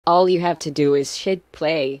All you have to do is hit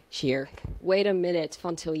play here. Wait a minute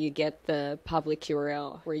until you get the public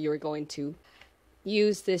URL where you're going to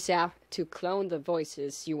use this app to clone the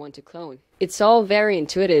voices you want to clone. It's all very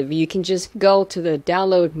intuitive. You can just go to the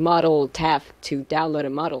download model tab to download a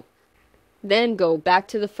model. Then go back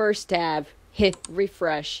to the first tab, hit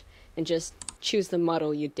refresh, and just choose the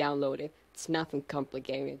model you downloaded. It's nothing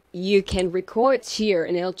complicated. You can record here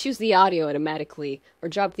and it'll choose the audio automatically or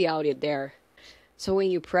drop the audio there. So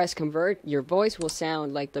when you press convert, your voice will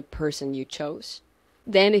sound like the person you chose.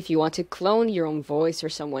 Then if you want to clone your own voice or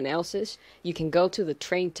someone else's, you can go to the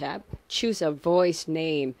train tab, choose a voice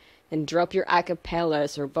name, and drop your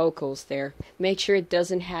acapellas or vocals there. Make sure it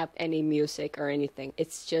doesn't have any music or anything.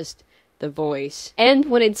 It's just the voice. And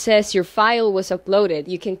when it says your file was uploaded,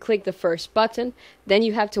 you can click the first button. Then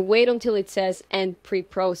you have to wait until it says end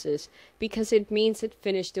pre-process, because it means it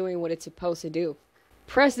finished doing what it's supposed to do.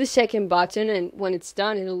 Press the second button, and when it's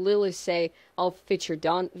done, it'll literally say, all feature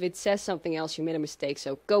done. If it says something else, you made a mistake,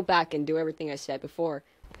 so go back and do everything I said before.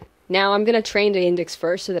 Now, I'm going to train the index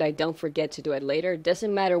first so that I don't forget to do it later. It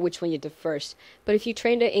doesn't matter which one you do first, but if you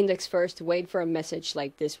train the index first, wait for a message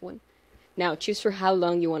like this one. Now, choose for how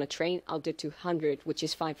long you want to train. I'll do 200, which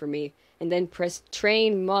is fine for me. And then press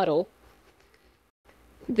train model.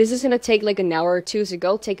 This is going to take like an hour or two, so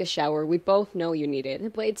go take a shower. We both know you need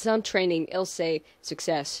it. But it's on training. It'll say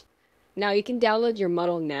success. Now you can download your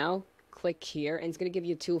model now. Click here and it's going to give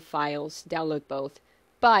you 2 files. Download both.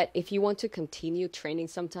 But if you want to continue training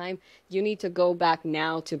sometime, you need to go back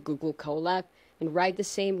now to Google Colab and write the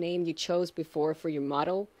same name you chose before for your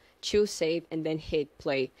model. Choose save and then hit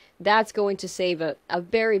play. That's going to save a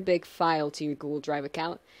very big file to your Google Drive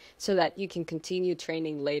account so that you can continue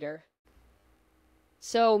training later.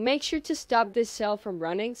 So make sure to stop this cell from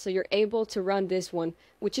running so you're able to run this one,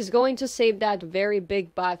 which is going to save that very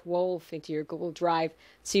big bad wolf into your Google Drive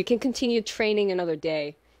so you can continue training another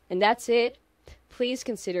day. And that's it. Please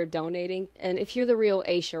consider donating. And if you're the real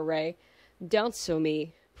Asia Ray, don't sue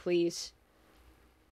me, please.